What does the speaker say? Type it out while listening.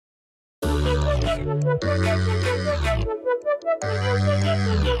Welcome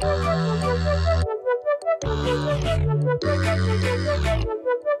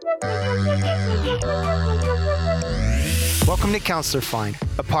to Counselor Find,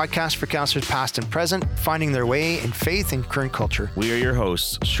 a podcast for counselors past and present, finding their way in faith and current culture. We are your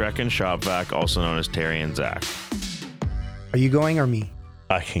hosts, Shrek and Shopvac, also known as Terry and Zach. Are you going or me?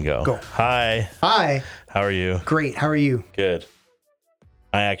 I can go. Go. Hi. Hi. How are you? Great. How are you? Good.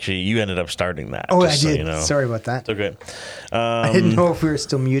 You ended up starting that. Oh, I did. So you know. Sorry about that. It's okay. I didn't know if we were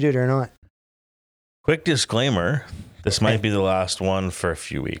still muted or not. Quick disclaimer. This might be the last one for a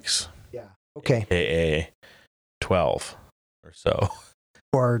few weeks. Yeah. Okay. AKA 12 or so.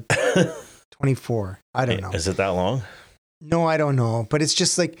 Or 24. I don't know. Is it that long? No, I don't know. But it's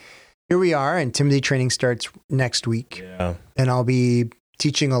just like, here we are, and Timothy training starts next week. Yeah. And I'll be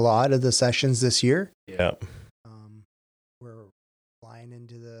teaching a lot of the sessions this year. Yeah. We're flying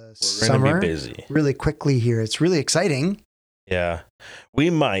into the We're summer gonna be busy really quickly here. It's really exciting. Yeah. We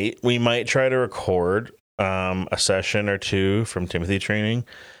might try to record a session or two from Timothy training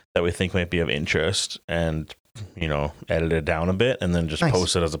that we think might be of interest and, edit it down a bit and then just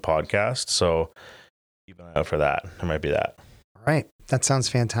post it as a podcast. So keep an eye out for that. There might be that. All right. That sounds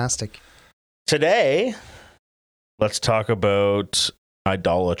fantastic. Today, let's talk about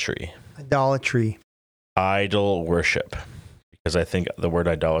idolatry. Idolatry. Idol worship. Because I think the word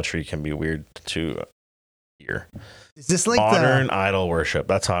idolatry can be weird to hear. Is this like modern idol worship?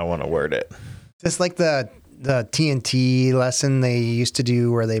 That's how I want to word it. Is this like the TNT lesson they used to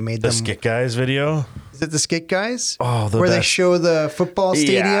do where they made the Skit Guys video? Is it the Skit Guys? Oh, where they show the football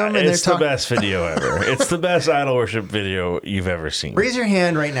stadium? Yeah, and it's the best video ever. It's the best idol worship video you've ever seen. Raise your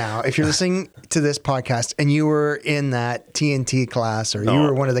hand right now if you're listening to this podcast and you were in that TNT class or you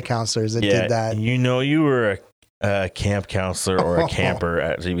were one of the counselors that did that. You were a camp counselor or a camper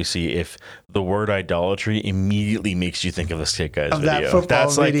at ZBC if the word idolatry immediately makes you think of the Skit Guys video. That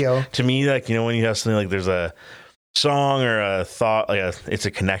football video. Like, to me, like, when you have something like there's a song or a thought, it's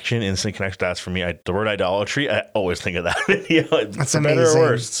a connection, instant connection. That's for me. The word idolatry, I always think of that video. That's for amazing. Better or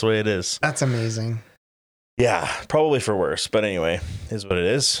worse, that's the way it is. That's amazing. Yeah, probably for worse. But anyway, is what it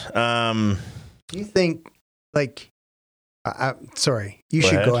is. Do you think, like, sorry, you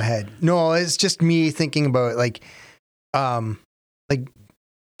should go ahead. No, it's just me thinking about like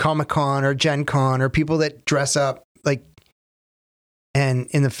Comic-Con or Gen Con or people that dress up like, and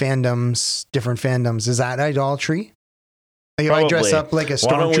in the different fandoms, is that idolatry? Like, if I dress up like a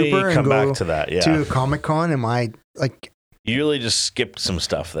stormtrooper and go back to that? Yeah. To a Comic-Con, am I like? You really just skipped some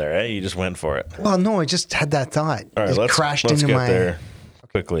stuff there, eh? You just went for it. Well, no, I just had that thought. All right, let's get there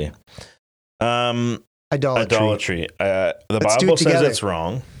quickly. Idolatry. The Bible says it's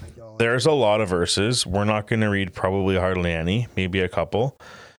wrong. There's a lot of verses. We're not going to read probably hardly any, maybe a couple.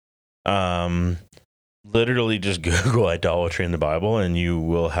 Literally just Google idolatry in the Bible and you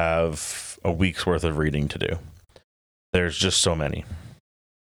will have a week's worth of reading to do. There's just so many.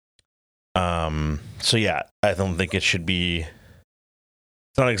 So yeah, I don't think it should be.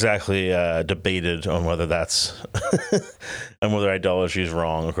 It's not exactly debated on whether that's and whether idolatry is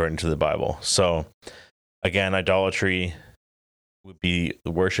wrong according to the Bible. So again, idolatry would be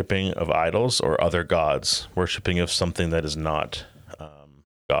the worshiping of idols or other gods, worshiping of something that is not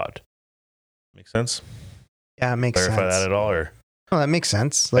God. Make sense? Yeah, it makes sense. Clarify that at all, or? No, that makes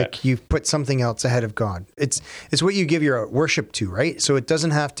sense. Like you've put something else ahead of God. It's what you give your worship to, right? So it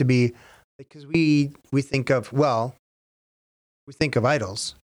doesn't have to be because we think of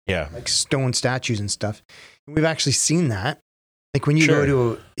idols. Yeah. Like stone statues and stuff. And we've actually seen that. Like when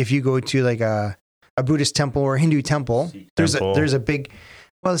you if you go to like a Buddhist temple or a Hindu temple, there's a big,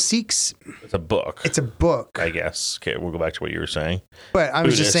 the Sikhs. It's a book. It's a book, I guess. Okay, we'll go back to what you were saying. But I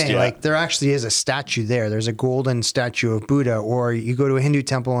was just saying, like, there actually is a statue there. There's a golden statue of Buddha, or you go to a Hindu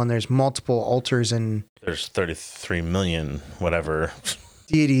temple and there's multiple altars and there's 33 million whatever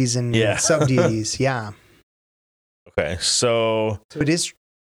deities and sub-deities. Yeah. Okay, so it is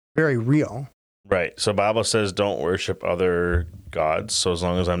very real. Right. So Bible says don't worship other gods. So as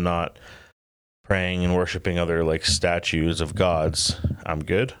long as I'm not praying and worshiping other like statues of gods, I'm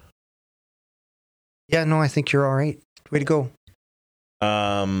good. Yeah, no, I think you're all right. Way to go.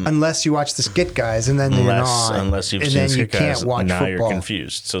 Unless you watch the Skit Guys, and then you're not. Unless you've seen Skit Guys, can't watch now football. You're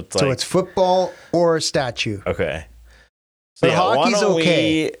confused. So it's football or a statue. Okay. So hockey's why don't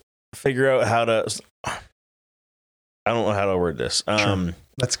okay. We figure out how to. I don't know how to word this. Sure.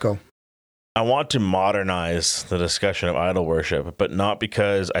 Let's go. I want to modernize the discussion of idol worship, but not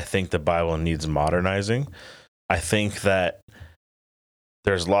because I think the Bible needs modernizing. I think that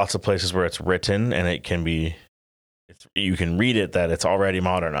there's lots of places where it's written and it you can read it that it's already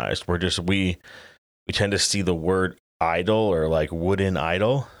modernized. We tend to see the word idol or like wooden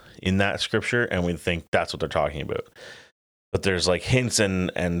idol in that scripture, and we think that's what they're talking about. But there's like hints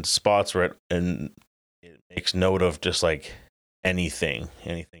and spots where it makes note of just like anything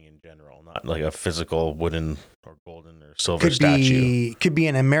in general, not like a physical wooden or golden or silver statue. Could be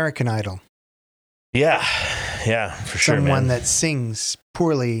an American Idol. Yeah, for sure. Someone that sings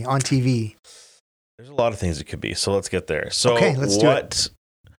poorly on TV. There's a lot of things it could be. So let's get there. So okay, let's do it.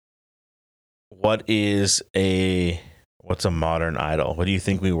 What's a modern idol? What do you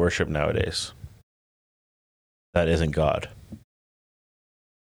think we worship nowadays that isn't God?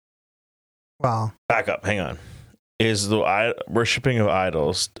 Wow. Back up. Hang on. Is the worshiping of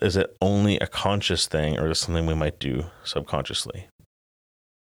idols, is it only a conscious thing, or is it something we might do subconsciously?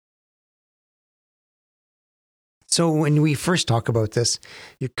 So when we first talk about this,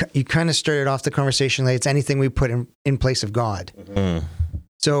 you kind of started off the conversation like it's anything we put in place of God. Mm-hmm.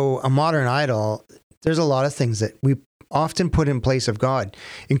 So a modern idol, there's a lot of things that we often put in place of God,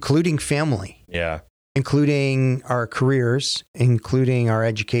 including family. Yeah. Including our careers, including our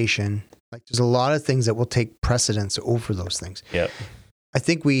education. Like there's a lot of things that will take precedence over those things. Yep. I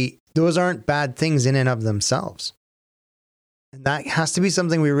think those aren't bad things in and of themselves. And that has to be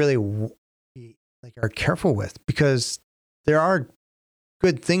something we really are careful with, because there are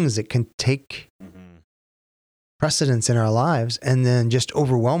good things that can take precedence in our lives and then just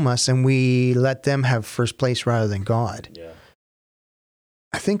overwhelm us, and we let them have first place rather than God. Yeah.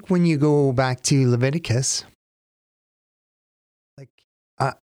 I think when you go back to Leviticus, like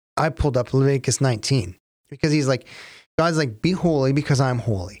I pulled up Leviticus 19 because God's like, be holy because I'm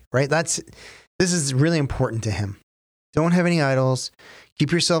holy, right? This is really important to him. Don't have any idols.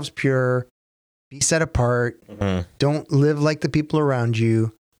 Keep yourselves pure. Be set apart. Mm-hmm. Don't live like the people around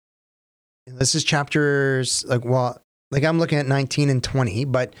you. And this is chapters I'm looking at 19 and 20,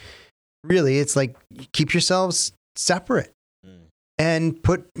 but really it's like keep yourselves separate and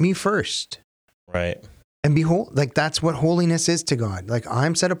put me first. Right. And be whole. Like that's what holiness is to God. Like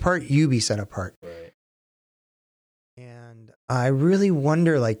I'm set apart, you be set apart. Right. And I really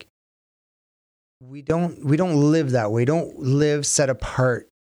wonder, like, we don't live that way. We don't live set apart.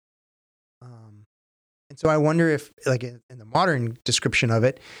 And so I wonder if, like, in the modern description of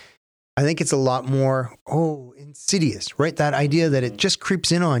it, I think it's a lot more, insidious, right? That idea that it just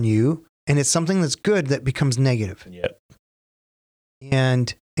creeps in on you and it's something that's good that becomes negative. Yep.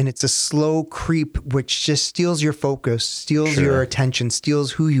 And it's a slow creep which just steals your focus, steals your attention,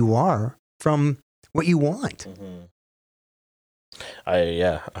 steals who you are from what you want. Mm-hmm.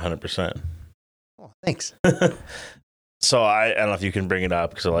 100%. Oh, thanks. So I don't know if you can bring it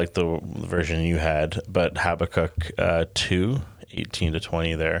up because I like the version you had, but Habakkuk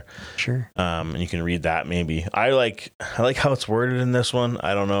 2:18-20 there. Sure. And you can read that maybe. I like how it's worded in this one.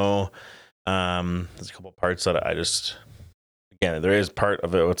 I don't know. There's a couple parts that I just, again, there is part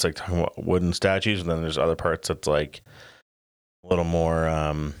of it it's like talking about wooden statues, and then there's other parts that's like a little more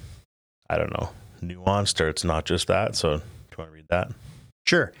I don't know, nuanced, or it's not just that. So do you want to read that?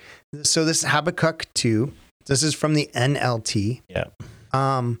 Sure. So this is Habakkuk 2. This is from the NLT. Yeah.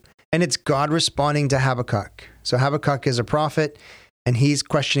 And it's God responding to Habakkuk. So Habakkuk is a prophet, and he's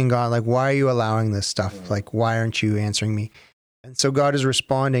questioning God, like, why are you allowing this stuff? Mm-hmm. Like, why aren't you answering me? And so God is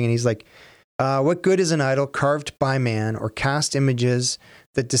responding, and he's like, what good is an idol carved by man or cast images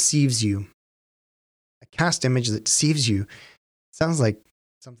that deceives you? A cast image that deceives you. Sounds like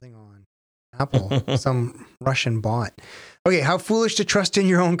something on Apple, some Russian bot. Okay, how foolish to trust in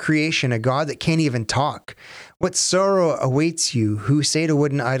your own creation, a God that can't even talk. What sorrow awaits you who say to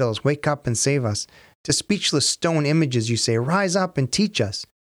wooden idols, wake up and save us. To speechless stone images you say, rise up and teach us.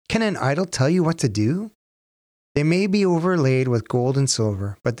 Can an idol tell you what to do? They may be overlaid with gold and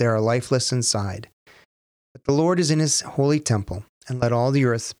silver, but they are lifeless inside. But the Lord is in his holy temple, and let all the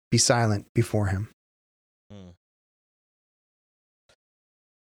earth be silent before him.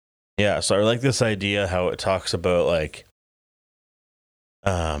 Yeah, so I like this idea how it talks about like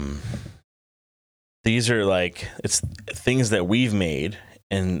these are like, it's things that we've made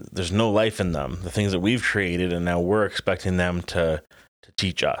and there's no life in them, the things that we've created, and now we're expecting them to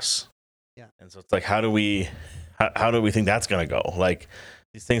teach us. Yeah. And so it's like, how do we think that's going to go? Like,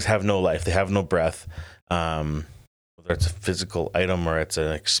 these things have no life, they have no breath, whether it's a physical item or it's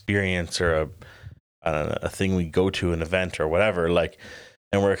an experience or a thing we go to, an event or whatever, like,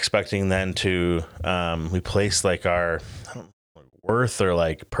 and we're expecting then to we place like our worth or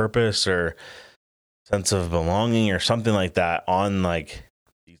like purpose or sense of belonging or something like that on like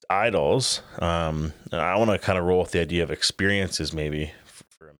these idols. And I want to kind of roll with the idea of experiences maybe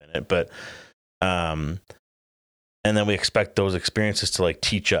for a minute, but And then we expect those experiences to like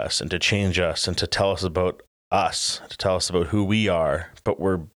teach us and to change us and to tell us about us, to tell us about who we are, but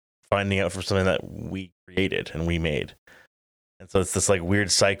we're finding out from something that we created and we made. And so it's this like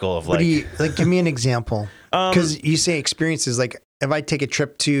weird cycle of like, give me an example. Because you say experiences, like if I take a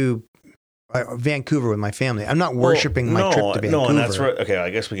trip to Vancouver with my family, I'm not worshiping my trip to Vancouver. No, and that's right. Okay, I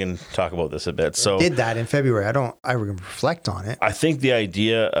guess we can talk about this a bit. So I did that in February. I reflect on it. I think the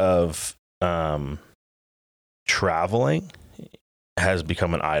idea of traveling has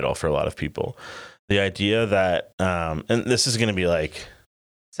become an idol for a lot of people. The idea that, and this is going to be like,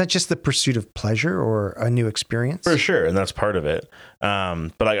 is that just the pursuit of pleasure or a new experience? For sure, and that's part of it.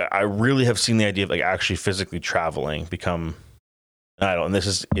 But I really have seen the idea of like actually physically traveling become an idol. And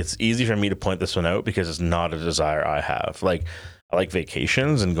it's easy for me to point this one out because it's not a desire I have. Like I like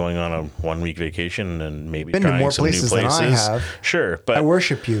vacations and going on a 1 week vacation and maybe been trying to more some places new places. Than I have. Sure, but I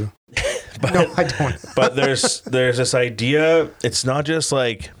worship you. But, no, I don't. But there's this idea. It's not just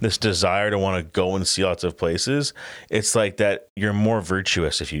like this desire to want to go and see lots of places. It's like that you're more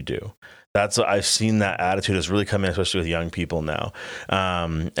virtuous if you do. I've seen that attitude has really come in, especially with young people now.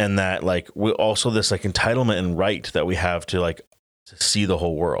 And that like we also this like entitlement and right that we have to like to see the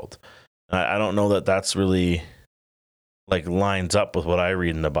whole world. I don't know that that's really like lines up with what I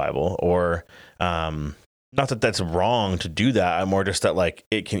read in the Bible, or not that that's wrong to do that. I'm more just that like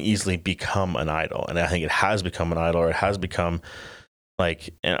it can easily become an idol, and I think it has become an idol, or it has become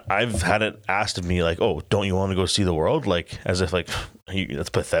like. And I've had it asked of me like, "Oh, don't you want to go see the world?" Like as if like that's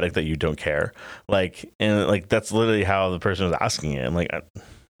pathetic that you don't care. Like and like that's literally how the person was asking it. And like I'm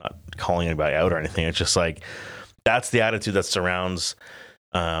not calling anybody out or anything. It's just like that's the attitude that surrounds.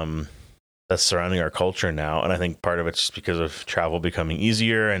 That's surrounding our culture now. And I think part of it's just because of travel becoming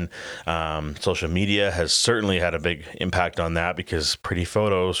easier, and social media has certainly had a big impact on that, because pretty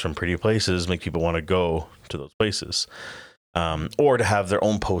photos from pretty places make people want to go to those places, or to have their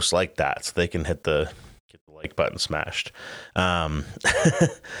own posts like that so they can get the like button smashed. So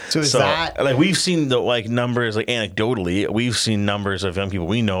that like we've seen the like numbers, like anecdotally, we've seen numbers of young people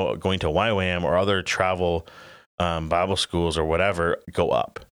we know going to YWAM or other travel Bible schools or whatever go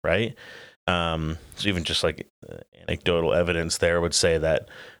up, right? So even just like anecdotal evidence there would say that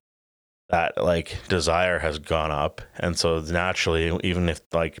like desire has gone up. And so naturally, even if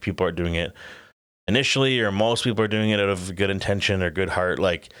like people are doing it initially, or most people are doing it out of good intention or good heart,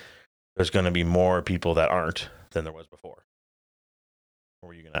 like there's going to be more people that aren't than there was before. What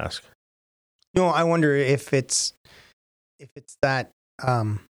were you going to ask? No, I wonder if it's that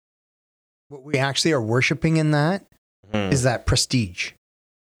what we actually are worshiping in that is that prestige.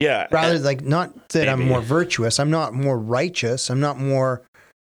 Yeah. Rather like not that maybe. I'm more virtuous. I'm not more righteous. I don't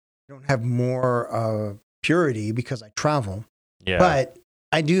have more purity because I travel. Yeah. But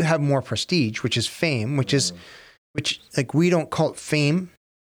I do have more prestige, which is fame, which like we don't call it fame.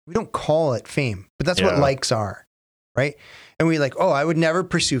 We don't call it fame, but that's what likes are, right? And we like, I would never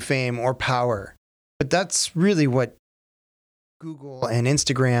pursue fame or power. But that's really what Google and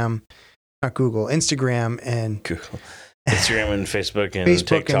Instagram and Google. Instagram and Facebook and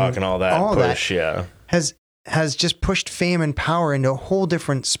TikTok and all that has just pushed fame and power into a whole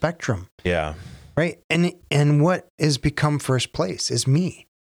different spectrum. Yeah. Right. And what has become first place is me.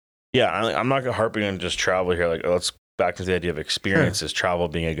 Yeah. I'm not harping on just travel here. Like, let's back to the idea of experiences, travel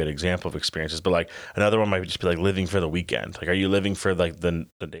being a good example of experiences. But like another one might just be like living for the weekend. Like, are you living for like the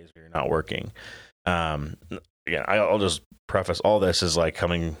days where you're not working? Again, I'll just preface all this is like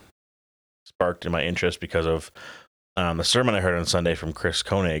sparked in my interest because of the sermon I heard on Sunday from Chris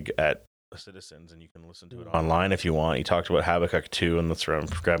Koenig at the Citizens, and you can listen to it online if you want. He talked about Habakkuk 2, and that's where I'm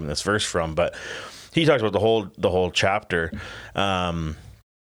grabbing this verse from. But he talked about the whole chapter, and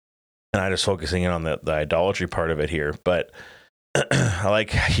I'm just focusing in on the idolatry part of it here. But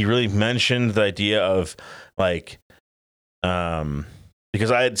he really mentioned the idea of like,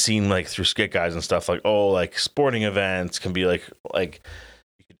 because I had seen like through skit guys and stuff like, like sporting events can be like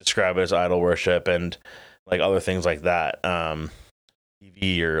you could describe it as idol worship, and like other things like that,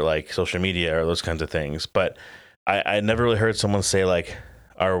 TV or like social media or those kinds of things. But I never really heard someone say like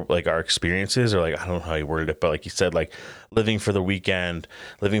our experiences, or like, I don't know how he worded it, but like he said, like living for the weekend,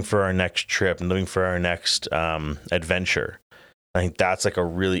 living for our next trip, and living for our next adventure. I think that's like a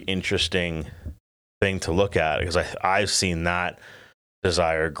really interesting thing to look at, because I've seen that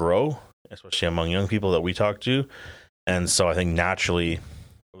desire grow, especially among young people that we talk to. And so I think naturally,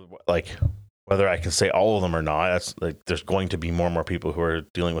 like, whether I can say all of them or not, that's like there's going to be more and more people who are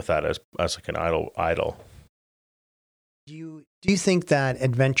dealing with that as like an idol. Do you think that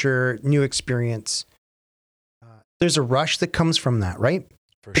adventure, new experience, there's a rush that comes from that, right?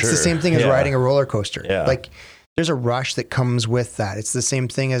 For it's sure. The same thing as riding a roller coaster. Yeah. Like there's a rush that comes with that. It's the same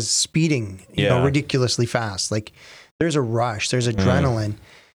thing as speeding, you know, ridiculously fast. Like there's a rush, there's adrenaline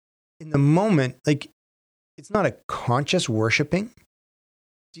in the moment. Like it's not a conscious worshiping.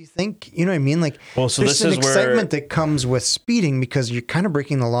 Do you think, you know what I mean? Like there's an excitement that comes with speeding because you're kind of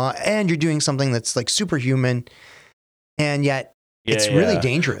breaking the law and you're doing something that's like superhuman, and yet it's really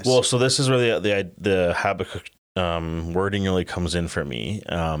dangerous. Well, so this is where the Habakkuk wording really comes in for me,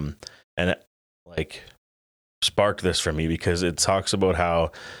 and it like sparked this for me because it talks about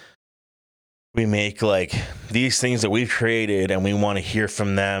how we make like these things that we've created and we want to hear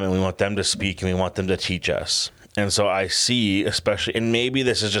from them and we want them to speak and we want them to teach us. And so I see, especially, and maybe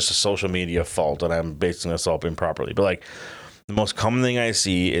this is just a social media fault and I'm basing this up improperly, but like the most common thing I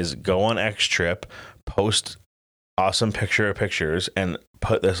see is go on X trip, post awesome pictures and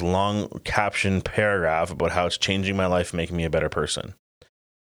put this long caption paragraph about how it's changing my life, making me a better person.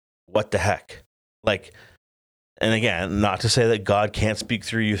 What the heck? Like, and again, not to say that God can't speak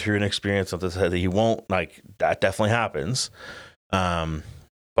through you through an experience, not to say that he won't, like that definitely happens.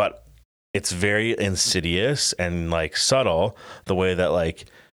 But it's very insidious and like subtle the way that like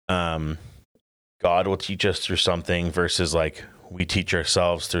God will teach us through something versus like we teach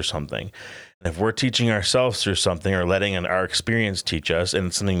ourselves through something. And if we're teaching ourselves through something or letting our experience teach us, and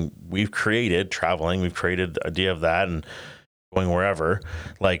it's something we've created, traveling, we've created the idea of that and going wherever,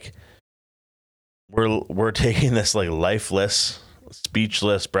 like we're taking this like lifeless,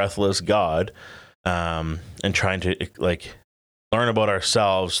 speechless, breathless God and trying to like learn about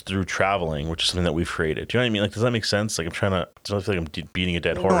ourselves through traveling, which is something that we've created. Do you know what I mean? Like, does that make sense? Like, I don't feel like I'm beating a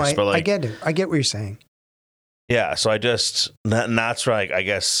dead horse, but like, I get it. I get what you're saying. Yeah. So that's right. I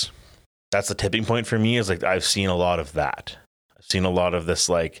guess that's the tipping point for me is like, I've seen a lot of that. I've seen a lot of this,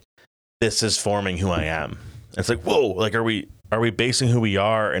 like, this is forming who I am. And it's like, whoa, like, are we basing who we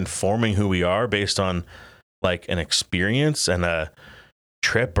are and forming who we are based on like an experience and a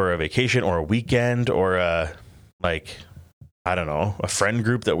trip or a vacation or a weekend or a, like, I don't know, a friend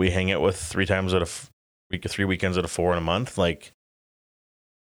group that we hang out with 3 times out of week, 3 weekends out of 4 in a month. Like,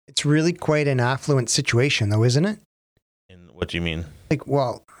 it's really quite an affluent situation though, isn't it? And what do you mean? Like,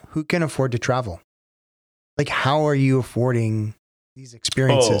 well, who can afford to travel? Like, how are you affording these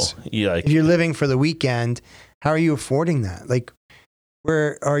experiences? Oh, yeah. Like, if you're living for the weekend, how are you affording that? Like,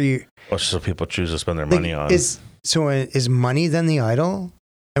 where are you? Well, so people choose to spend their money on. Is money then the idol?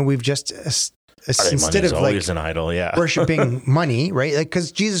 And we've just instead of always like an idol, yeah. worshiping money, right? Like,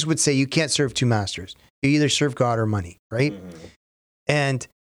 because Jesus would say you can't serve 2 masters. You either serve God or money, right? Mm-hmm. And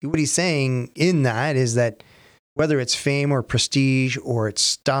what he's saying in that is that whether it's fame or prestige or it's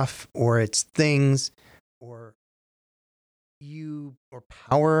stuff or it's things or you or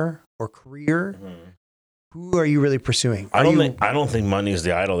power or career, who are you really pursuing? I don't think money is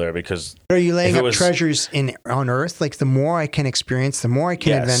the idol there, because are you laying up treasures on earth? Like, the more I can experience, the more I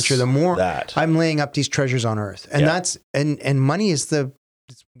can adventure, the more I'm laying up these treasures on earth. And that's and money is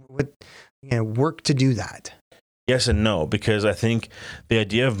work to do that. Yes and no, because I think the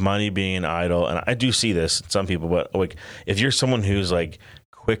idea of money being an idol, and I do see this in some people, but like if you're someone who's like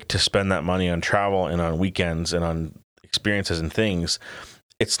quick to spend that money on travel and on weekends and on experiences and things,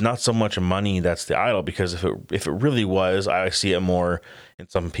 it's not so much money that's the idol, because if it really was, I see it more in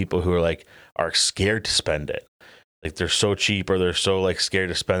some people who are scared to spend it. Like, they're so cheap, or they're so like scared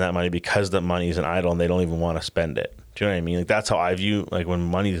to spend that money because that money is an idol and they don't even want to spend it. Do you know what I mean? Like, that's how I view, like, when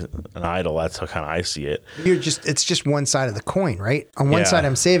money's an idol, that's how kind of I see it. It's just one side of the coin, right? On one side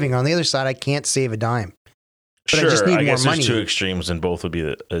I'm saving, on the other side I can't save a dime. But sure, I just need more guess money. There's 2 extremes, and both would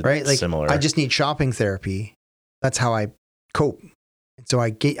be right? Like, similar. I just need shopping therapy. That's how I cope. And so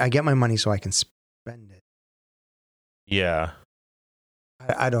I get my money so I can spend it. Yeah.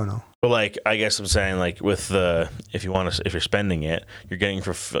 I don't know. But like, I guess I'm saying, like, with if you're spending it, you're getting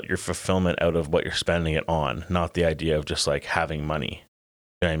your fulfillment out of what you're spending it on, not the idea of just like having money.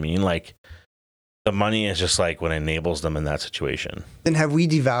 You know what I mean? Like, the money is just like what enables them in that situation. Then have we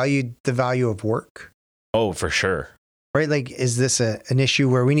devalued the value of work? Oh, for sure. Right? Like, is this an issue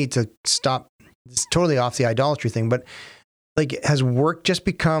where we need to stop? It's totally off the idolatry thing, but like, has work just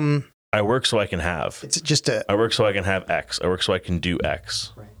become? I work so I can have. It's just I work so I can have X. I work so I can do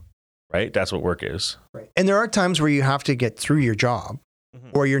X. Right? That's what work is. Right. And there are times where you have to get through your job,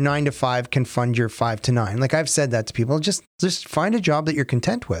 or your 9 to 5 can fund your 5 to 9. Like, I've said that to people, just find a job that you're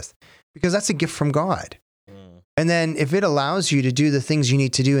content with, because that's a gift from God. And then if it allows you to do the things you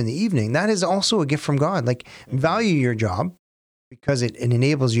need to do in the evening, that is also a gift from God. Like, value your job because it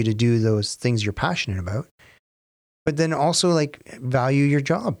enables you to do those things you're passionate about. But then also, like, value your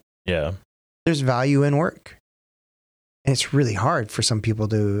job. Yeah. There's value in work. And it's really hard for some people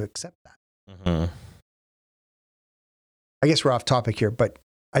to accept that. I guess we're off topic here, but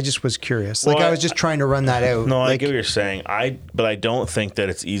I just was curious. Like, I was just trying to run that out. No, like, I get what you're saying. But I don't think that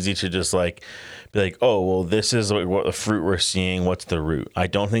it's easy to just like be like, oh, well, this is what the fruit we're seeing. What's the root? I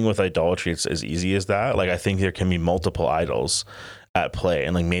don't think with idolatry it's as easy as that. Like, I think there can be multiple idols at play,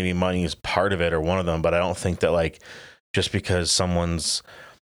 and like maybe money is part of it or one of them. But I don't think that like just because someone's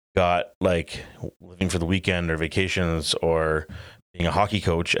got like living for the weekend or vacations or being a hockey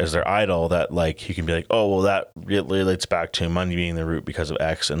coach as their idol, that like you can be like, oh, well, that relates back to money being the root because of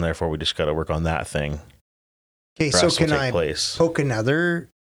X, and therefore we just got to work on that thing. Okay, so can I poke another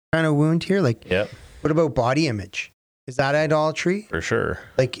kind of wound here? Like, yep. What about body image? Is that idolatry? For sure.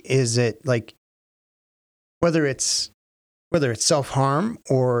 Like, is it like whether it's self-harm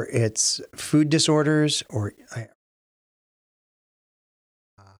or it's food disorders or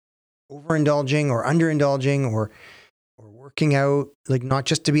overindulging or underindulging or working out, like not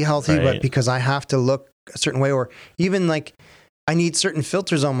just to be healthy, right, but because I have to look a certain way, or even like I need certain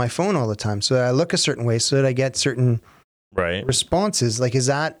filters on my phone all the time so that I look a certain way so that I get certain responses. Like, is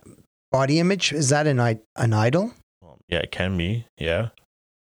that body image? Is that an idol? Yeah, it can be. Yeah.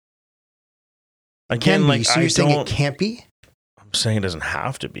 Again, like, so you're saying it can't be? I'm saying it doesn't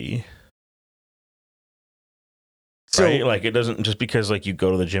have to be. So, right? Like, it doesn't, just because like you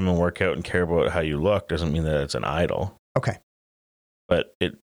go to the gym and work out and care about how you look doesn't mean that it's an idol. Okay. But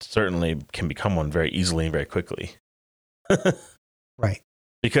it certainly can become one very easily and very quickly. Right.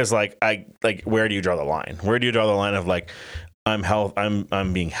 Because like where do you draw the line? Where do you draw the line of like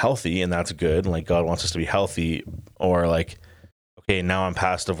I'm being healthy and that's good, and like God wants us to be healthy, or like, okay, now I'm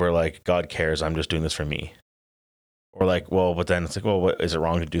past of where like God cares, I'm just doing this for me. Or like, well, but then it's like, well, what is it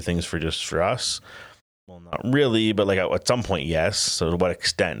wrong to do things for us? Well, not really, but like at some point, yes. So to what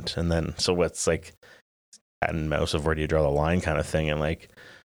extent? And then so what's like cat and mouse of where do you draw the line kind of thing? And like,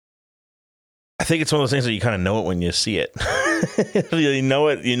 I think it's one of those things that you kind of know it when you see it. you know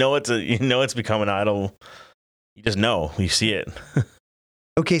it's become an idol. You just know, you see it.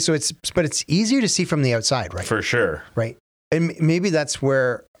 Okay, so it's easier to see from the outside, right? For sure. Right. And maybe that's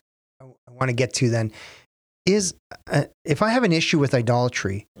where I want to get to then. Is if I have an issue with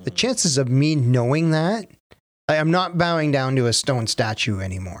idolatry, the chances of me knowing that, I'm not bowing down to a stone statue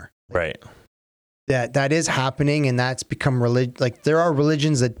anymore. Right. That is happening, and that's become religion. Like, there are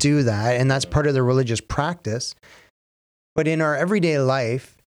religions that do that, and that's part of their religious practice. But in our everyday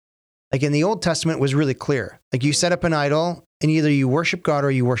life, like in the Old Testament, it was really clear. Like, you set up an idol, and either you worship God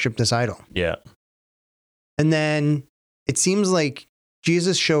or you worship this idol. Yeah. And then it seems like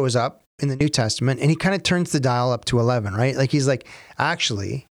Jesus shows up in the New Testament, and he kind of turns the dial up to 11, right? Like, he's like,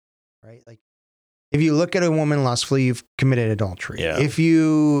 actually, right? Like, if you look at a woman lustfully, you've committed adultery. Yeah. If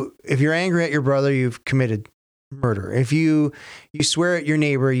you're angry at your brother, you've committed murder. If you swear at your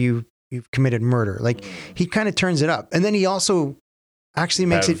neighbor, you've committed murder. Like, he kind of turns it up. And then he also actually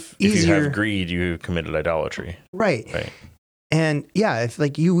makes it easier. If you have greed, you committed idolatry. Right. Right. And yeah, if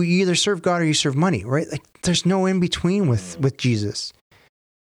like you either serve God or you serve money, right? Like, there's no in between with Jesus.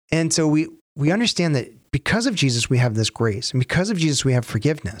 And so we understand that because of Jesus, we have this grace, and because of Jesus, we have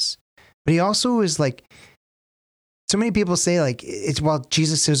forgiveness. But he also is like, so many people say like,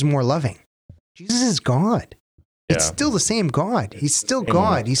 Jesus is more loving. Jesus is God. Yeah. It's still the same God. He's still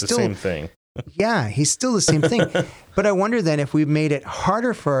God. He's still the same thing. Yeah, he's still the same thing. But I wonder then if we've made it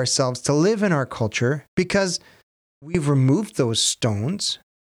harder for ourselves to live in our culture because we've removed those stones,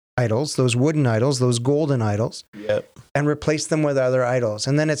 idols, those wooden idols, those golden idols, and replaced them with other idols.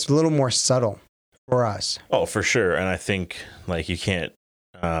 And then it's a little more subtle for us. Oh, for sure. And I think like you can't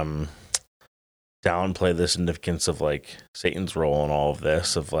downplay the significance of like Satan's role in all of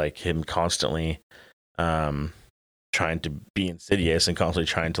this, of like him constantly trying to be insidious and constantly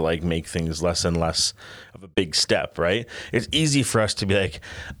trying to like make things less and less of a big step, right? It's easy for us to be like,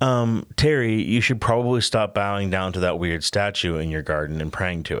 Terry, you should probably stop bowing down to that weird statue in your garden and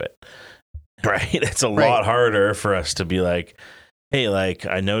praying to it, right? It's a lot harder for us to be like, hey, like,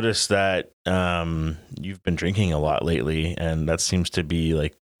 I noticed that you've been drinking a lot lately, and that seems to be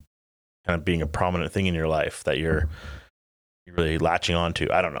like kind of being a prominent thing in your life that you're really latching onto.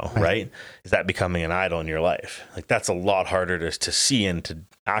 I don't know, right? Is that becoming an idol in your life? Like, that's a lot harder to see and to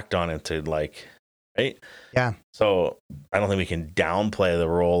act on it, to like, right? Yeah. So I don't think we can downplay the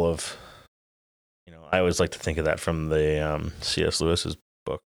role of, I always like to think of that from the C.S. Lewis's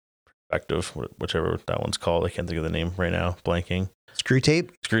book Perspective, whichever that one's called. I can't think of the name right now. Blanking. Screw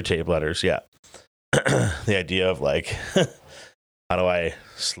tape letters. Yeah. The idea of like, how do I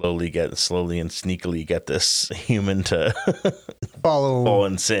slowly and sneakily get this human to fall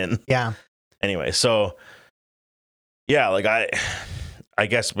in sin? Yeah. Anyway, so yeah, like I I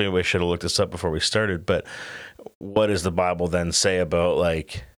guess maybe we should have looked this up before we started, but what does the Bible then say about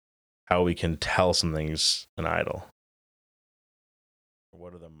like how we can tell something's an idol?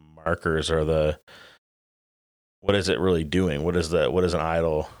 What are the markers, or what is it really doing? What is an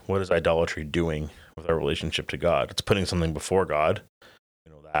idol? What is idolatry doing with our relationship to God? It's putting something before God.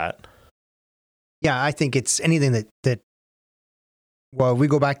 You know that. Yeah, I think it's anything that well, we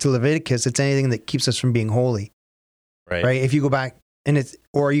go back to Leviticus, it's anything that keeps us from being holy. Right? If you go back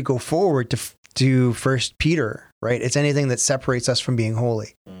or you go forward to 1 Peter, right? It's anything that separates us from being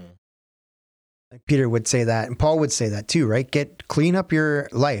holy. Like Peter would say that, and Paul would say that too, right? Clean up your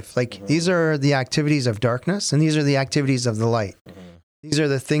life. Like these are the activities of darkness, and these are the activities of the light. These are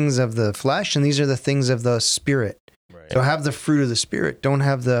the things of the flesh, and these are the things of the spirit. Right. So have the fruit of the spirit. Don't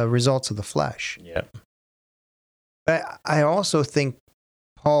have the results of the flesh. Yeah. But I also think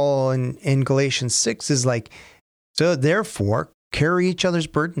Paul in Galatians 6 is like, so therefore carry each other's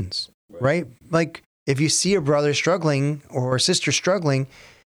burdens, right? Like if you see a brother struggling or a sister struggling,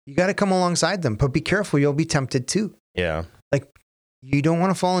 you got to come alongside them, but be careful. You'll be tempted too. Yeah. Like you don't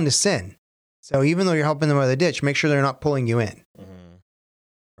want to fall into sin. So even though you're helping them out of the ditch, make sure they're not pulling you in.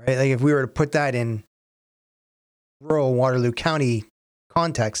 Right? Like if we were to put that in rural Waterloo County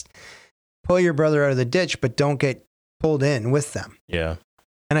context, pull your brother out of the ditch, but don't get pulled in with them. Yeah.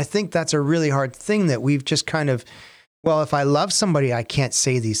 And I think that's a really hard thing that we've just kind of, well, if I love somebody, I can't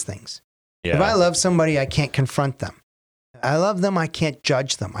say these things. Yeah. If I love somebody, I can't confront them. I love them, I can't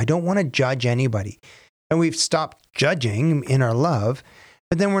judge them. I don't want to judge anybody. And we've stopped judging in our love,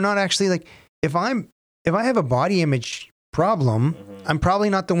 but then we're not actually like, if I have a body image problem, I'm probably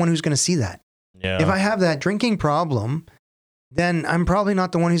not the one who's going to see that. Yeah. If I have that drinking problem, then I'm probably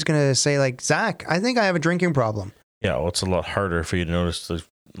not the one who's going to say like, Zach, I think I have a drinking problem. Yeah. Well, it's a lot harder for you to notice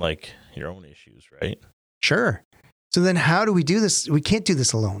like your own issues, right? Sure. So then how do we do this? We can't do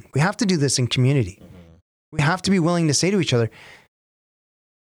this alone. We have to do this in community. We have to be willing to say to each other,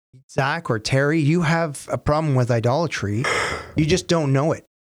 Zach or Terry, you have a problem with idolatry. You just don't know it.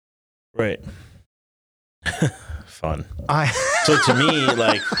 Right. Fun. So to me,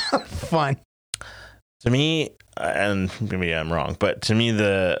 like fun. To me, and maybe I'm wrong, but to me,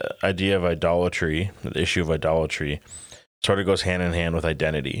 the idea of idolatry, the issue of idolatry, sort of goes hand in hand with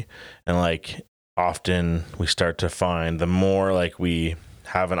identity. And like often we start to find the more like we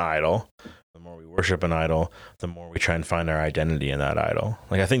have an idol, the more we worship an idol, the more we try and find our identity in that idol.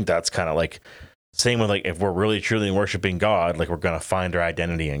 Like I think that's kind of like same with like if we're really truly worshiping God, like we're gonna find our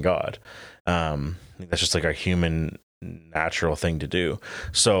identity in God. I think that's just like our human natural thing to do.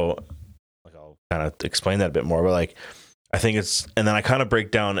 So like I'll kind of explain that a bit more, but like I think it's, and then I kind of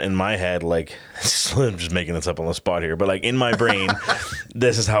break down in my head, like, I'm just making this up on the spot here, but like in my brain,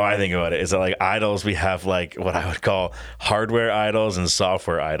 this is how I think about it, is that like idols, we have like what I would call hardware idols and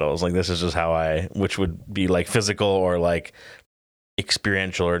software idols. Like this is just how which would be like physical or like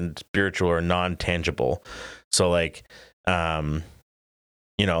experiential or spiritual or non-tangible. So like,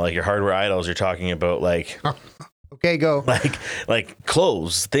 you know, like your hardware idols, you're talking about like, okay, go. Like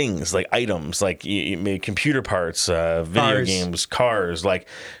clothes, things, like items, like you made computer parts, video games, cars, like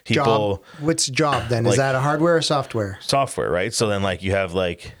people. Job. What's job then? Like, is that a hardware or software? Software, right? So then like you have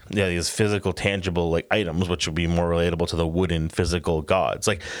like, yeah, these physical, tangible like items, which would be more relatable to the wooden physical gods.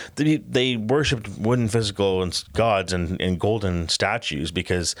 Like they worshipped wooden physical gods and golden statues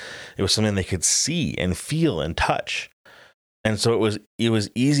because it was something they could see and feel and touch. And so it was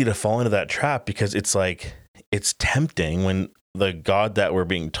easy to fall into that trap because it's like, it's tempting when the God that we're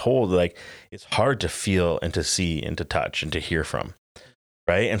being told, like it's hard to feel and to see and to touch and to hear from.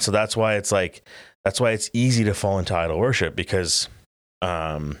 Right. And so that's why it's easy to fall into idol worship because,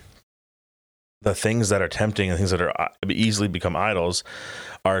 the things that are tempting and things that are easily become idols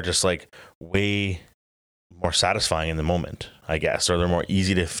are just like way more satisfying in the moment, I guess, or they're more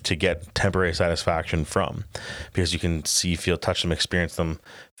easy to get temporary satisfaction from because you can see, feel, touch them, experience them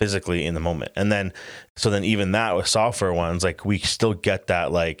physically in the moment. And then, so then even that with software ones, like we still get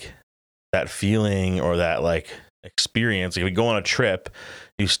that, like that feeling or that like experience. Like if we go on a trip,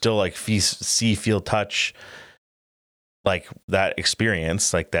 you still like see, feel, touch, like that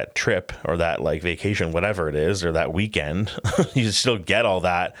experience, like that trip or that like vacation, whatever it is, or that weekend, you still get all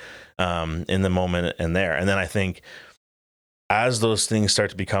that in the moment and there. And then I think as those things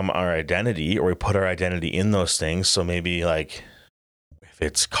start to become our identity, or we put our identity in those things, so maybe like if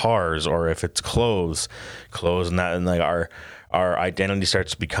it's cars or if it's clothes and that, and like our identity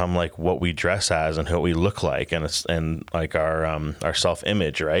starts to become like what we dress as and who we look like, and like our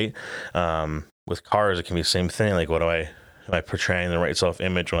self-image, right? With cars, it can be the same thing. Like, am I portraying the right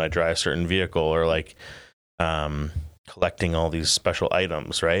self-image when I drive a certain vehicle, or like, collecting all these special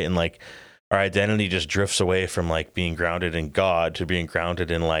items, right? And like our identity just drifts away from like being grounded in God to being grounded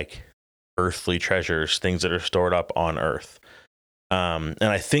in like earthly treasures, things that are stored up on earth. And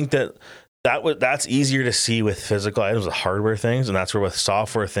I think that's easier to see with physical items, with hardware things, and that's where with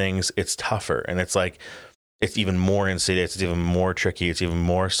software things it's tougher, and it's like it's even more insidious, it's even more tricky, it's even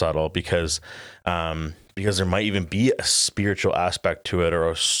more subtle because there might even be a spiritual aspect to it or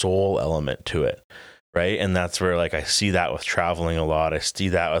a soul element to it, right? And that's where like I see that with traveling a lot. I see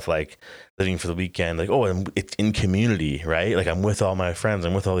that with like living for the weekend, like it's in community, right? Like I'm with all my friends,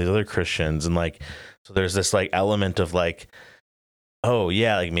 I'm with all these other Christians, and like so there's this like element of like, oh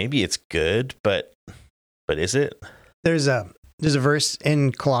yeah, like maybe it's good, but is it? There's a verse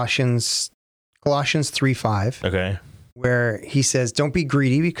in Colossians 3:5. Okay. Where he says, don't be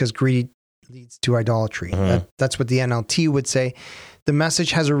greedy because greedy leads to idolatry. Mm-hmm. That's what the NLT would say. The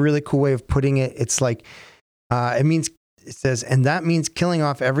Message has a really cool way of putting it. It's like, it says, and that means killing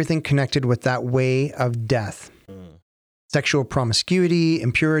off everything connected with that way of death. Sexual promiscuity,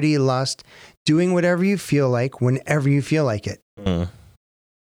 impurity, lust, doing whatever you feel like whenever you feel like it.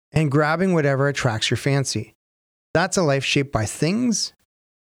 And grabbing whatever attracts your fancy. That's a life shaped by things.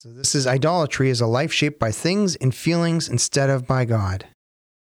 So this is idolatry, is a life shaped by things and feelings instead of by God.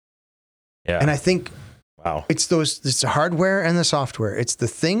 Yeah. And I think it's the hardware and the software. It's the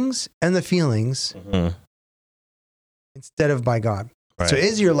things and the feelings instead of by God. Right. So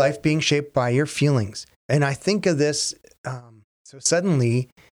is your life being shaped by your feelings? And I think of this, so suddenly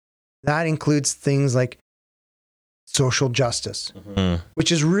that includes things like social justice,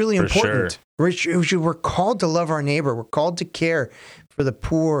 which is really important. Sure. We're called to love our neighbor. We're called to care for the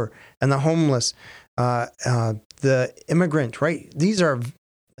poor and the homeless, the immigrant, right? These are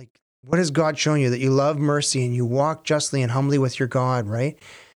like, what has God shown you? That you love mercy and you walk justly and humbly with your God, right?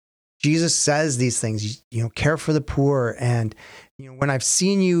 Jesus says these things, you know, care for the poor. And, you know, when I've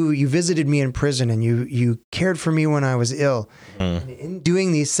seen you, you visited me in prison and you cared for me when I was ill. And in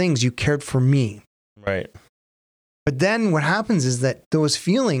doing these things, you cared for me. Right. But then what happens is that those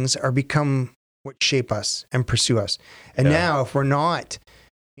feelings are become what shape us and pursue us. And now if we're not,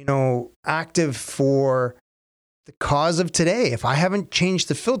 you know, active for the cause of today, if I haven't changed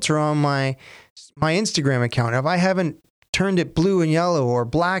the filter on my Instagram account, if I haven't turned it blue and yellow or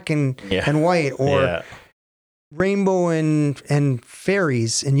black and white or rainbow and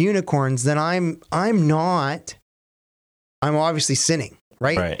fairies and unicorns, then I'm obviously sinning,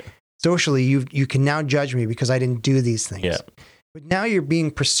 right? Right. Socially, you can now judge me because I didn't do these things. Yeah. But now you're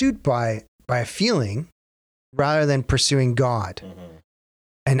being pursued by a feeling rather than pursuing God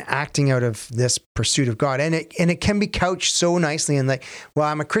and acting out of this pursuit of God. And it can be couched so nicely in like, well,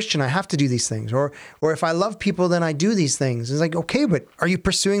 I'm a Christian, I have to do these things. Or if I love people, then I do these things. It's like, okay, but are you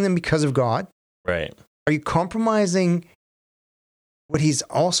pursuing them because of God? Right. Are you compromising what he's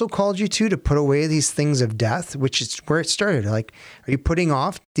also called you to put away these things of death, which is where it started? Like, are you putting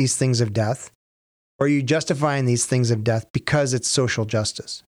off these things of death? Or are you justifying these things of death because it's social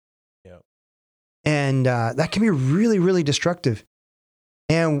justice? Yeah. And that can be really, really destructive.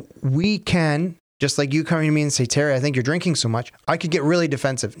 And we can, just like you coming to me and say, Terry, I think you're drinking so much. I could get really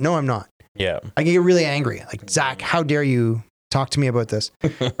defensive. No, I'm not. Yeah. I can get really angry. Like, Zach, how dare you talk to me about this?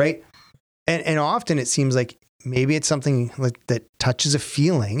 Right? And often it seems like maybe it's something like that touches a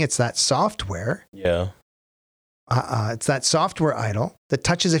feeling. It's that software. Yeah. It's that software idol that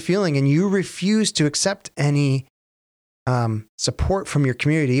touches a feeling, and you refuse to accept any support from your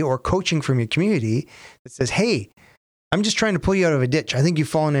community or coaching from your community that says, hey, I'm just trying to pull you out of a ditch. I think you've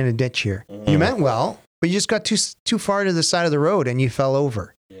fallen in a ditch here. You meant well, but you just got too far to the side of the road and you fell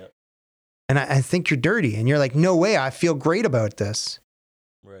over. Yeah. And I think you're dirty. And you're like, no way, I feel great about this.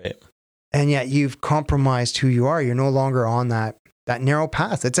 Right. And yet you've compromised who you are. You're no longer on that narrow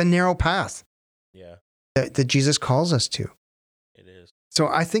path. It's a narrow path. Yeah. That Jesus calls us to. It is. So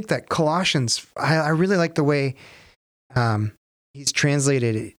I think that Colossians, I really like the way he's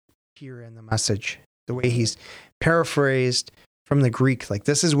translated it here in the Message, the way he's paraphrased from the Greek. Like,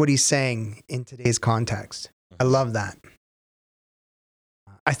 this is what he's saying in today's context. I love that.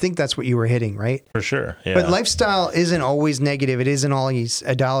 I think that's what you were hitting, right? For sure. Yeah. But lifestyle isn't always negative. It isn't always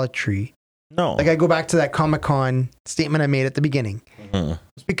idolatry. No. Like, I go back to that Comic-Con statement I made at the beginning.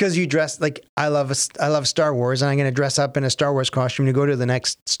 It's because you dress like, I love Star Wars, and I'm going to dress up in a Star Wars costume to go to the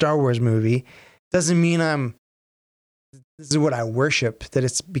next Star Wars movie. Doesn't mean this is what I worship, that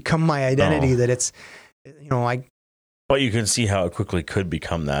it's become my identity, that it's, you know, But you can see how it quickly could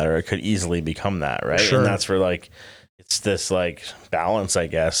become that, or it could easily become that, right? Sure. And that's where, like, it's this, like, balance, I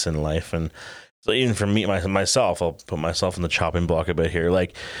guess, in life. And so even for me, myself, I'll put myself in the chopping block a bit here.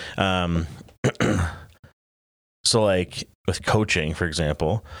 Like, So like with coaching, for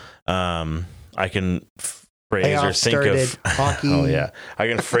example, I can phrase or think of hockey. Oh yeah, I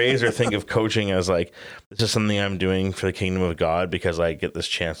can phrase or think of coaching as like, this is something I'm doing for the kingdom of God, because I get this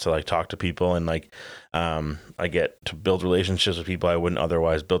chance to like talk to people, and like I get to build relationships with people I wouldn't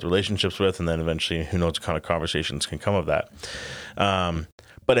otherwise build relationships with, and then eventually who knows what kind of conversations can come of that.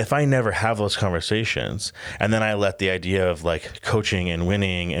 But if I never have those conversations, and then I let the idea of like coaching and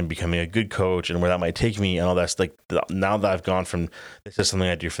winning and becoming a good coach and where that might take me and all that's like, now that I've gone from this is something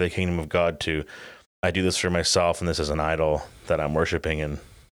I do for the kingdom of God to I do this for myself, and this is an idol that I'm worshiping, and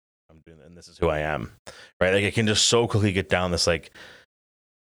I'm doing, and this is who I am, right? Like I can just so quickly get down this like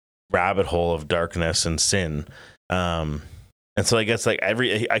rabbit hole of darkness and sin, and so I guess like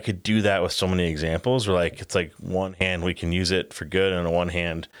I could do that with so many examples where like it's like one hand we can use it for good, and on one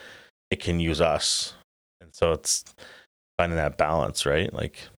hand it can use us, and so it's finding that balance, right?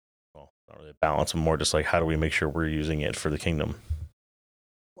 Like, well, not really a balance, but more just like how do we make sure we're using it for the kingdom.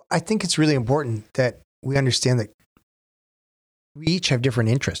 I think it's really important that we understand that we each have different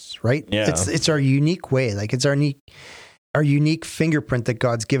interests, right? Yeah. It's our unique way. Like it's our unique fingerprint that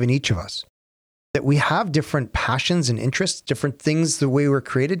God's given each of us. That we have different passions and interests, different things the way we're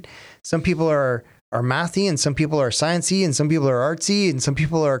created. Some people are mathy, and some people are sciencey, and some people are artsy, and some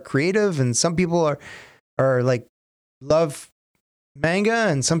people are creative, and some people are like love manga,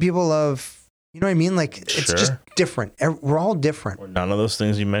 and some people love, you know what I mean? Like it's just different. We're all different. Or none of those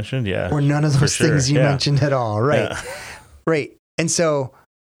things you mentioned. Yeah. Or none of those things you mentioned at all. Right. Yeah. Right. And so,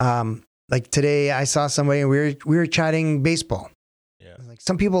 like today I saw somebody and we were chatting baseball. Yeah. Like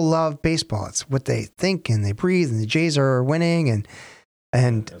some people love baseball. It's what they think and they breathe, and the Jays are winning,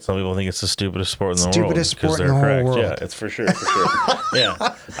 and some people think it's the stupidest sport in the world. Stupidest sport in the whole world. Yeah, it's for sure. Yeah.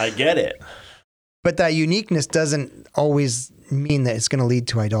 I get it. But that uniqueness doesn't always mean that it's going to lead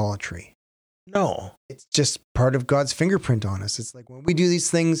to idolatry. No. It's just part of God's fingerprint on us. It's like when we do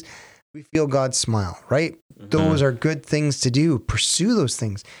these things, we feel God's smile, right? Mm-hmm. Those are good things to do. Pursue those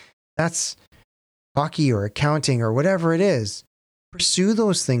things. That's hockey or accounting or whatever it is. Pursue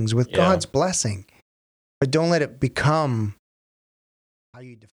those things with God's blessing. But don't let it become how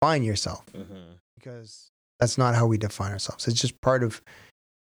you define yourself. Mm-hmm. Because that's not how we define ourselves. It's just part of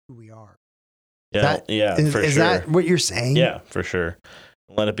who we are. Yeah, for sure. Is that what you're saying? Yeah, for sure.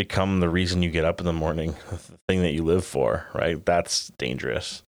 Let it become the reason you get up in the morning, the thing that you live for, right? That's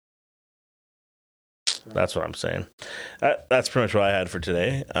dangerous. That's what I'm saying. That's pretty much what I had for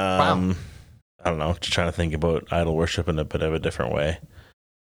today. Wow. I don't know, just trying to think about idol worship in a bit of a different way.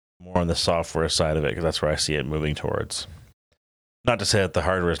 More on the software side of it, because that's where I see it moving towards. Not to say that the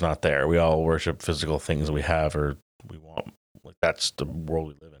hardware is not there. We all worship physical things we have or we want. Like that's the world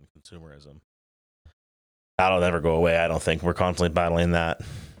we live in, consumerism. That'll never go away, I don't think. We're constantly battling that.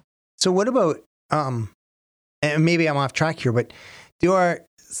 So what about, and maybe I'm off track here, but our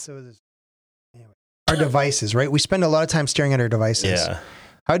devices, right? We spend a lot of time staring at our devices. Yeah.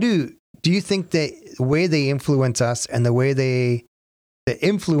 How do you think that the way they influence us and the way the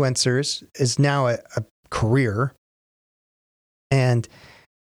influencers is now a career? And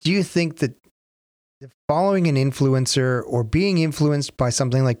do you think that following an influencer or being influenced by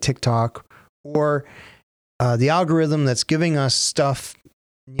something like TikTok or the algorithm that's giving us stuff,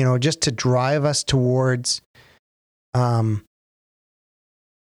 you know, just to drive us towards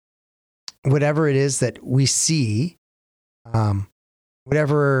whatever it is that we see,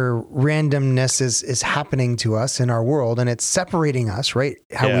 whatever randomness is happening to us in our world, and it's separating us, right?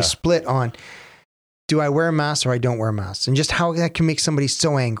 How we split on, do I wear a mask or I don't wear a mask? And just how that can make somebody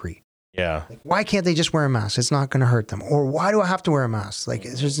so angry. Yeah. Like, why can't they just wear a mask? It's not going to hurt them. Or why do I have to wear a mask? Like,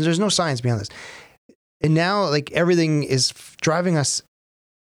 there's no science behind this. And now, like, everything is driving us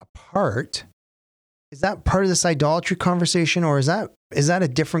apart. Is that part of this idolatry conversation, or is that a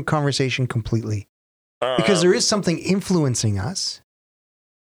different conversation completely? Because there is something influencing us.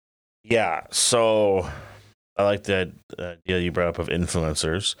 Yeah. So I like the idea you brought up of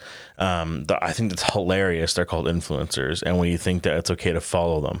influencers. I think that's hilarious. They're called influencers. And when you think that it's okay to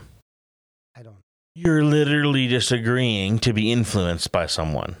follow them, I don't. You're literally just agreeing to be influenced by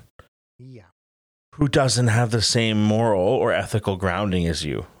someone. Yeah. Who doesn't have the same moral or ethical grounding as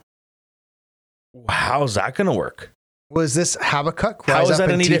you. How's that going to work? Was this Habakkuk? How is that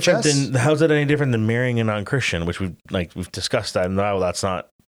any different than marrying a non-Christian, which we've discussed that, and now that's not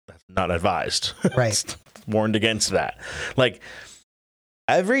advised. Right. Warned against that. Like,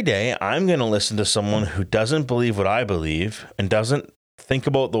 every day I'm going to listen to someone who doesn't believe what I believe and doesn't think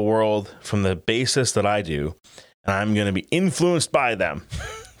about the world from the basis that I do, and I'm going to be influenced by them.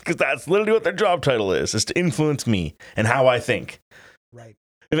 Because that's literally what their job title is to influence me and how I think. Right.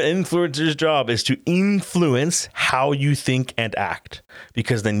 An influencer's job is to influence how you think and act,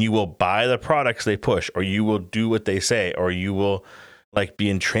 because then you will buy the products they push, or you will do what they say, or you will like be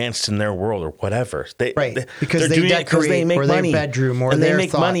entranced in their world or whatever. Because they decorate they make money, their bedroom or and they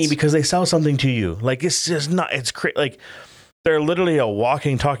make money because they sell something to you. Like it's just not. It's crazy. Like they're literally a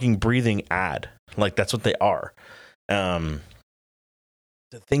walking, talking, breathing ad. Like that's what they are. To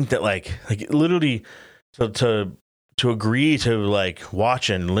think that like literally to agree to like watch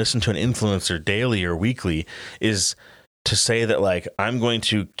and listen to an influencer daily or weekly is to say that like I'm going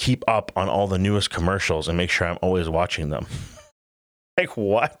to keep up on all the newest commercials and make sure I'm always watching them. Like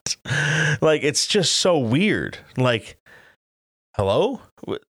what? Like it's just so weird. Like hello?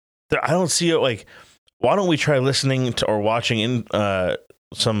 I don't see it. Like why don't we try listening to or watching in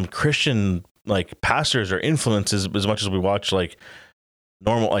some Christian like pastors or influences as much as we watch like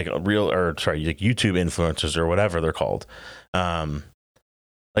normal like like YouTube influencers or whatever they're called. Like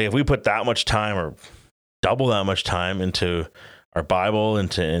if we put that much time or double that much time into our Bible,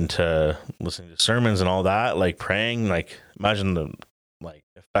 into listening to sermons and all that, like praying, like imagine the like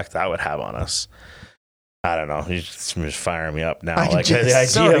effect that would have on us. I don't know. You're just firing me up now. The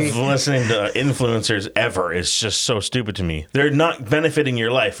idea of listening to influencers ever is just so stupid to me. They're not benefiting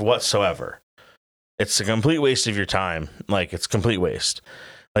your life whatsoever. It's a complete waste of your time. Like it's complete waste.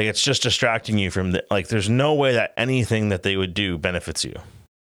 Like it's just distracting you from like there's no way that anything that they would do benefits you.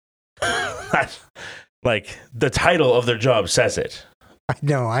 Like the title of their job says it.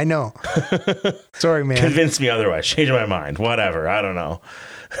 I know. Sorry, man. Convince me otherwise. Change my mind. Whatever. I don't know.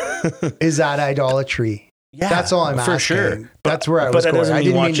 Is that idolatry? Yeah, that's all I'm asking. For sure. That's where I was going.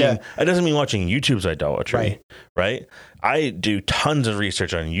 It doesn't mean watching YouTube's idolatry, right? I do tons of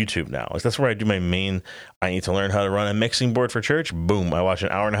research on YouTube now. Like that's where I do my main. I need to learn how to run a mixing board for church. Boom! I watch an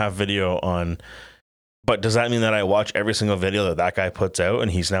 1.5-hour video on. But does that mean that I watch every single video that guy puts out,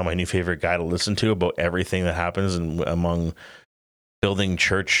 and he's now my new favorite guy to listen to about everything that happens among building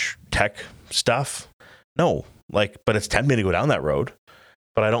church tech stuff? No, but it's tempting to go down that road.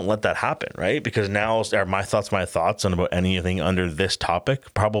 But I don't let that happen, right? Because now are my thoughts on about anything under this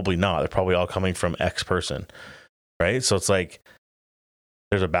topic? Probably not. They're probably all coming from X person, right? So it's like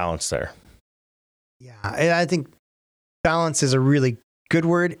there's a balance there. Yeah, I think balance is a really good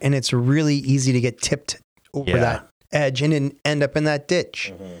word, and it's really easy to get tipped over that edge and end up in that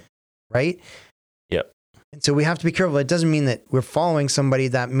ditch, right? Yep. And so we have to be careful. It doesn't mean that we're following somebody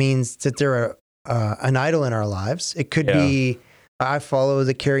that means that they're an idol in our lives. It could be, I follow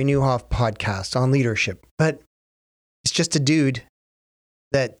the Carey Nieuwhof podcast on leadership, but it's just a dude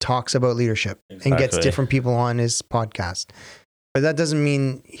that talks about leadership and gets different people on his podcast. But that doesn't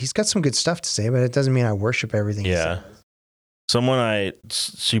mean he's got some good stuff to say, but it doesn't mean I worship everything he says. Someone I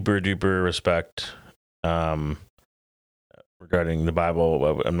super duper respect regarding the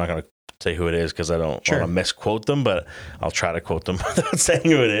Bible. I'm not going to say who it is because I don't want to misquote them, but I'll try to quote them without saying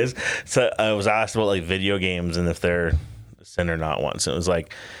who it is. So I was asked about like video games and if they're sin or not once. And it was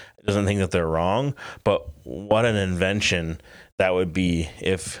like, it doesn't think that they're wrong, but what an invention that would be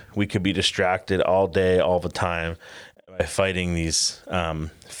if we could be distracted all day, all the time by fighting these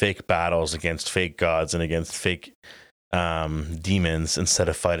fake battles against fake gods and against fake demons instead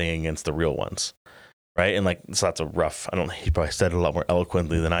of fighting against the real ones. Right. And like, so that's he probably said it a lot more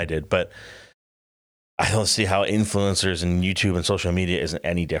eloquently than I did, but I don't see how influencers and YouTube and social media isn't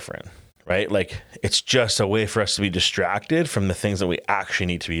any different. Right? Like it's just a way for us to be distracted from the things that we actually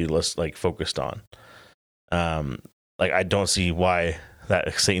need to be like focused on. Like I don't see why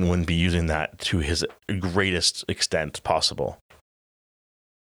that Satan wouldn't be using that to his greatest extent possible.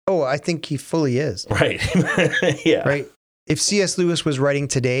 Oh, I think he fully is. Right. Yeah. Right. If C.S. Lewis was writing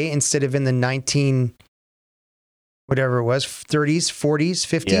today instead of in the 30s, 40s,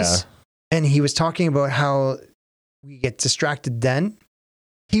 50s, and he was talking about how we get distracted then,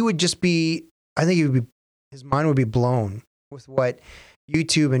 he would just be, I think his mind would be blown with what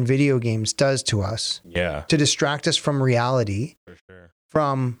YouTube and video games does to us. Yeah. To distract us from reality, for sure.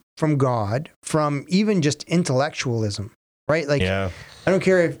 from God, from even just intellectualism, right? Like, I don't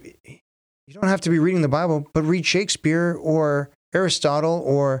care if you don't have to be reading the Bible, but read Shakespeare or Aristotle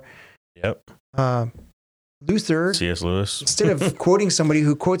or Luther. C.S. Lewis. Instead of quoting somebody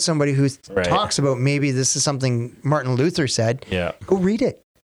who talks about maybe this is something Martin Luther said, go read it.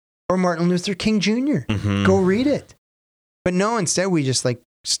 Or Martin Luther King Jr. Go read it. But no, instead we just like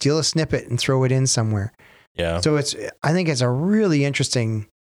steal a snippet and throw it in somewhere. Yeah. So I think it's a really interesting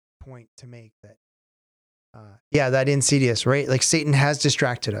point to make that, that insidious, right? Like Satan has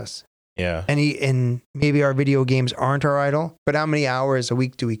distracted us. Yeah. And maybe our video games aren't our idol, but how many hours a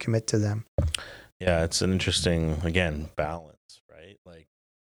week do we commit to them? Yeah. It's an interesting, again, balance, right? Like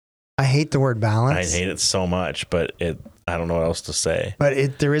I hate the word balance. I hate it so much, but I don't know what else to say.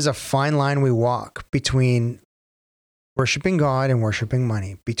 But there is a fine line we walk between worshiping God and worshiping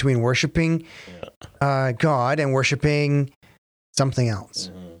money, between worshiping God and worshiping something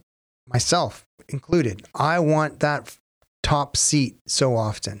else, myself included. I want that top seat so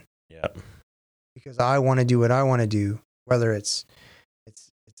often. Yeah. Because I want to do what I want to do, whether it's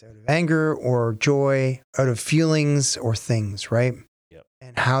out of anger or joy, out of feelings or things, right? Yep.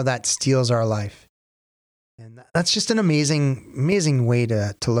 And how that steals our life. And that's just an amazing way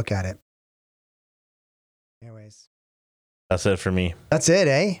to look at it. Anyways. That's it for me. That's it,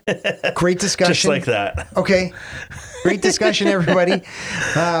 eh? Great discussion. Just like that. Okay. Great discussion, everybody.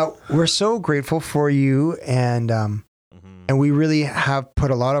 We're so grateful for you, and we really have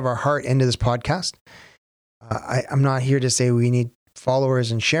put a lot of our heart into this podcast. I'm not here to say we need followers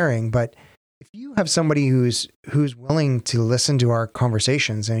and sharing, but if you have somebody who's willing to listen to our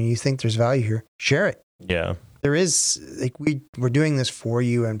conversations and you think there's value here, share it. Yeah. There is, like, we're doing this for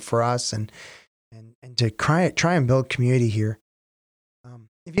you and for us, and to try and build community here.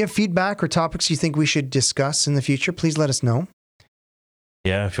 If you have feedback or topics you think we should discuss in the future, please let us know.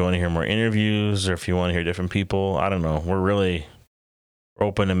 Yeah, if you want to hear more interviews or if you want to hear different people, I don't know. We're really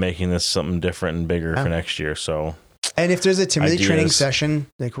open to making this something different and bigger for next year. So, and if there's a Timothy training session,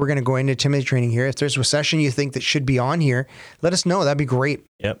 like we're going to go into Timothy training here. If there's a session you think that should be on here, let us know. That'd be great.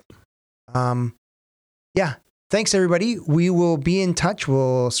 Yep. Yeah. Thanks, everybody. We will be in touch.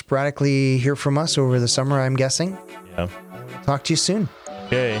 We'll sporadically hear from us over the summer, I'm guessing. Yeah. Talk to you soon.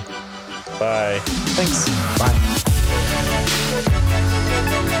 Okay. Bye. Thanks. Bye.